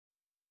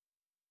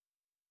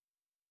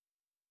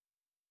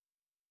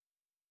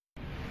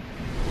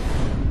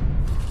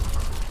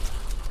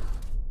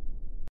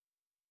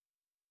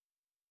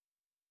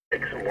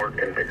make some work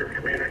in bigger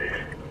communities.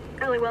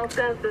 Halliwell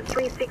says the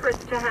 3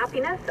 secrets to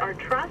happiness are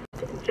trust,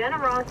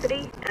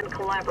 generosity, and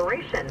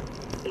collaboration.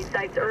 He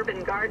cites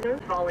urban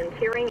gardens,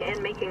 volunteering,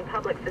 and making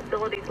public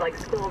facilities like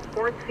school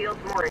sports fields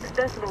more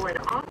accessible in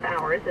off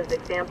hours as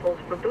examples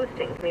for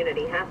boosting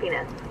community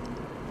happiness.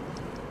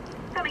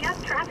 Coming up,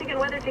 traffic and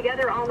weather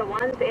together on the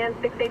ones, and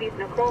 680's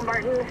Nicole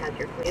Martin has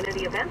your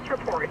community events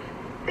report.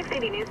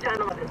 680 News Time,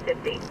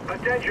 11:50.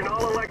 Attention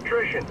all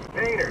electricians,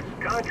 painters,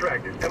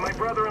 contractors, and my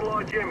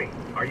brother-in-law Jimmy.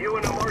 Are you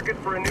in the market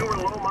for a newer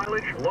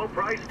low-mileage,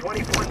 low-price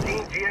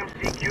 2014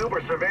 GMC Cube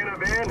or Savannah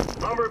van?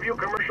 Lumberview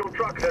Commercial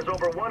Truck has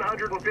over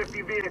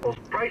 150 vehicles,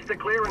 priced to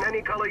clear in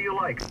any color you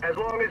like, as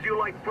long as you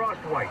like frost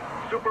white,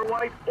 super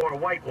white, or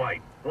white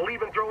white. We'll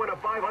even throw in a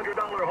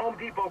 $500 Home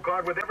Depot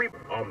card with every...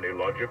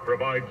 OmniLogic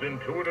provides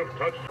intuitive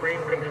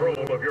touchscreen control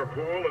of your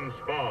pool and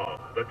spa,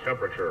 the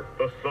temperature,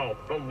 the salt,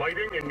 the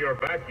lighting in your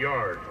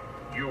backyard.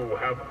 You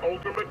have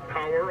ultimate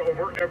power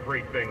over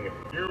everything.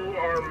 You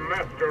are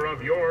master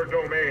of your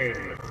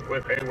domain.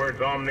 With Hayward's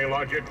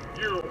OmniLogic,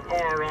 you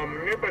are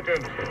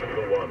omnipotent.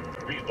 The one,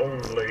 the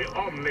only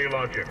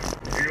OmniLogic.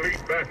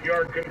 Elite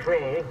backyard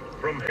control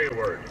from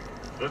Hayward.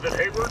 Visit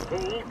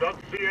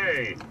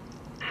haywardpool.ca.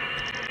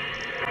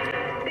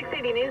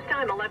 680 News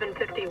Time,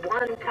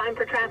 11:51. Time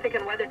for traffic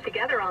and weather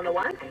together on the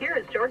ones. Here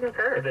is Jordan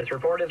Kerr. This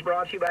report is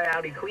brought to you by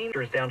Audi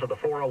Queens. Down to the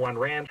 401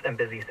 ramps and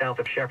busy south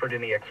of Shepherd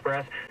in the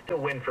Express to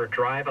Winford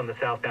Drive on the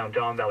southbound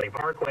Don Valley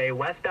Parkway.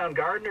 Westbound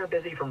Gardner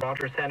busy from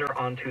Rogers Center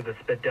onto the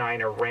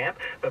Spadina ramp.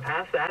 But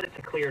past that, it's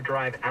a clear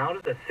drive out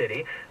of the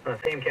city. The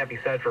same can't be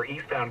said for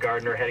eastbound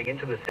Gardner heading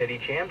into the city.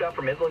 Jammed up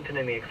from Islington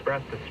in the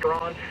Express to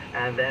Strawn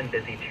and then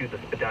busy to the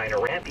Spadina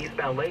ramp.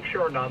 Eastbound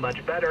Lakeshore, not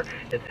much better.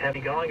 It's heavy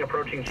going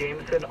approaching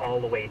Jameson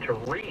all the way to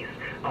Reese.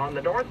 On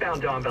the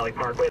northbound Don Valley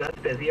Parkway, that's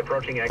busy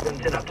approaching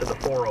Eglinton up to the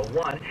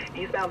 401.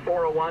 Eastbound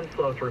 401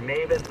 slow through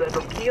Mavis, then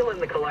from Peel in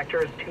the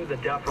collectors to the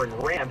Dufferin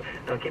ramp.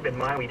 Now keep in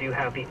mind we do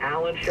have the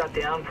Allen shut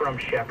down from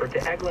Shepherd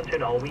to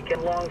Eglinton all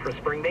weekend long for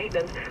spring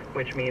maintenance,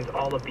 which means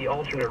all of the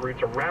alternate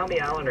routes around the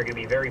Allen are going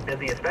to be very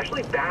busy,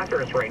 especially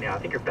Bathurst right now. I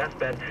think your best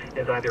bet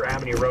is either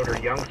Avenue Road or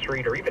Yonge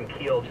Street or even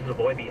Keel. Just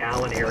avoid the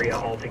Allen area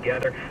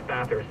altogether.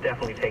 Bathurst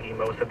definitely taking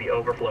most of the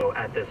overflow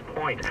at this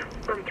point.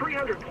 From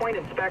 300-point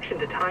inspection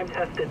to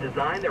time-tested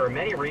design, there are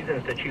many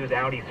reasons to choose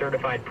Audi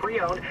certified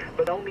pre-owned,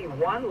 but only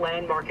one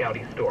landmark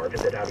Audi store.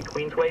 Visit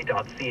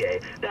AudiQueensway.ca.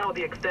 Now with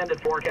the extended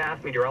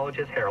forecast,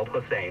 meteorologist Harold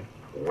Hussein.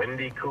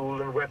 Windy,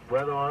 cool, and wet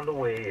weather on the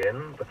way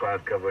in. The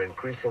cloud cover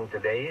increasing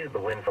today. The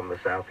wind from the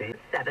southeast.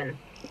 7.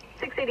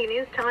 680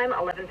 News Time,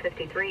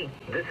 11:53.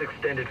 This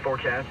extended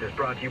forecast is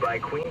brought to you by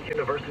Queen's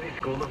University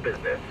School of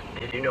Business.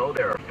 Did you know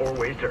there are 4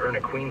 ways to earn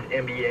a Queen's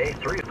MBA?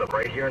 3 of them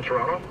right here in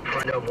Toronto.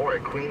 Find out more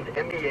at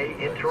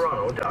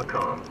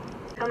queensmbaintoronto.com.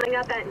 Coming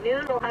up at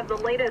noon, we'll have the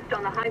latest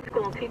on the high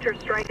school teacher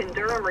strike in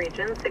Durham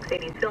region.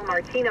 680's Phil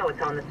Martino is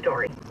on the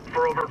story.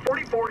 For over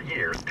 44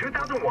 years,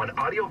 2001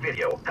 Audio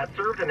Video has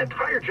served an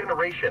entire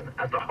generation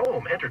as the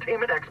home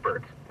entertainment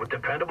experts with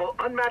dependable,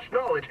 unmatched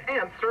knowledge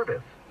and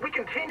service. We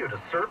continue to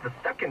serve the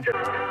second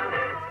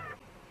generation.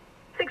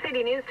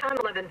 680 News Time,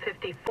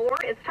 11:54.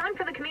 It's time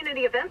for the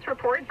Community Events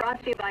Report,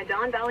 brought to you by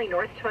Don Valley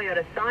North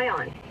Toyota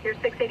Scion. Here's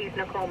 680's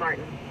Nicole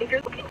Martin. If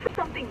you're looking for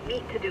something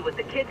neat to do with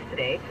the kids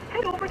today,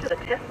 head over to the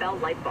TIFF Bell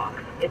Lightbox.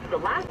 It's the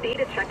last day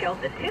to check out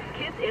the TIFF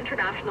Kids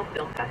International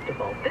Film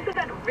Festival. This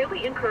event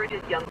really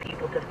encourages young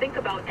people to think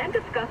about and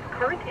discuss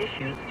current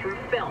issues through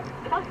film.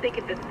 Plus, they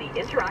can visit the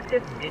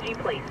interactive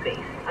DigiPlay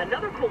space.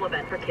 Another cool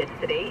event for kids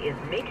today is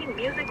Making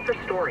Music for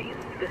Stories.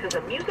 This is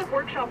a music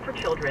workshop for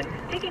children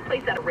taking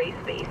place at a Ray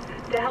Space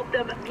to help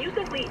them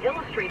musically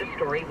illustrate a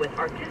story with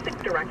artistic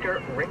director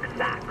Rick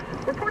Sachs.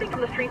 Reporting from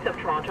the streets of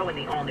Toronto in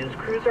the all-news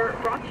cruiser,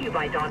 brought to you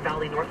by Don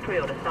Valley North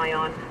Toyota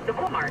Scion,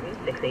 Nicole Martin,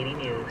 680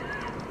 News.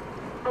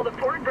 Well, the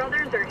Ford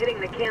brothers are hitting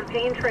the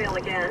campaign trail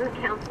again.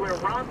 Councillor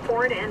Rob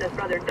Ford and his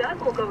brother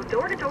Doug will go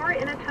door-to-door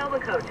in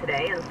Etobicoke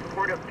today in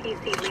support of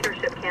PC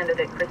leadership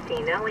candidate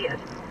Christine Elliott.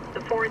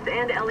 The Fords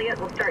and Elliott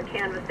will start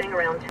canvassing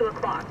around 2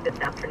 o'clock this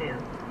afternoon.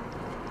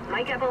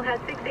 Mike Ebel has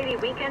 680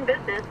 Weekend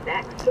Business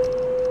next.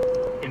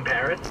 In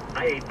Paris,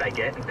 I ate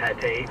baguette and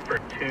pâté for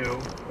 2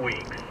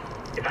 weeks.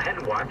 If I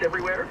hadn't walked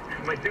everywhere,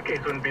 my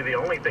suitcase wouldn't be the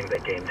only thing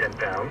that gained 10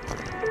 pounds.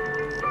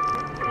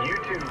 You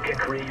too can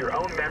create your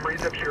own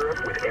memories of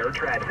Europe with Air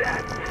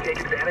Transat. Take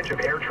advantage of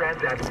Air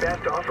Transat's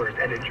best offers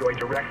and enjoy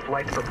direct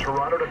flights from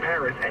Toronto to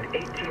Paris and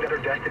 18 other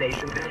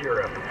destinations in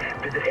Europe.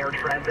 Visit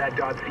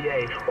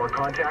airtransat.ca or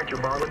contact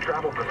your Marlin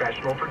travel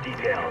professional for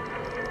details.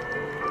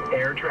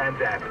 Air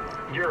Transat,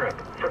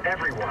 Europe for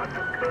everyone.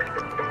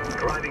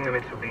 Driving the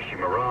Mitsubishi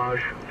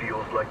Mirage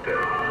feels like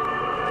this.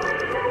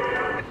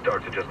 It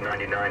starts at just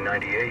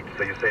 $99.98,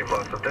 so you save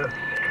lots of this.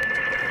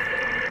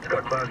 It's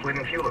got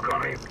class-leading fuel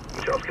economy,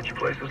 which helps get you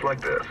places like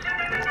this.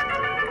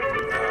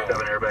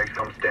 7 airbags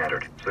come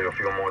standard, so you'll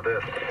feel more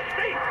this.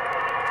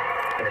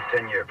 And its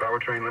 10-year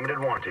powertrain limited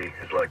warranty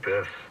is like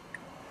this.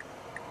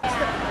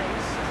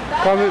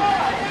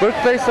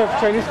 Birthplace of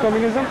Chinese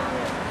communism? The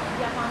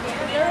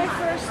very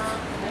first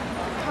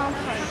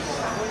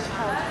conference was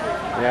held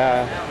here.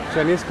 Yeah,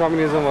 Chinese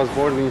communism was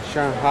born in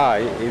Shanghai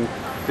in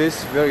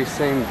this very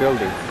same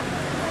building.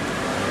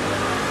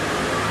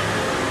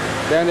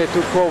 Then they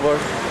took over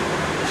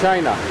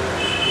China.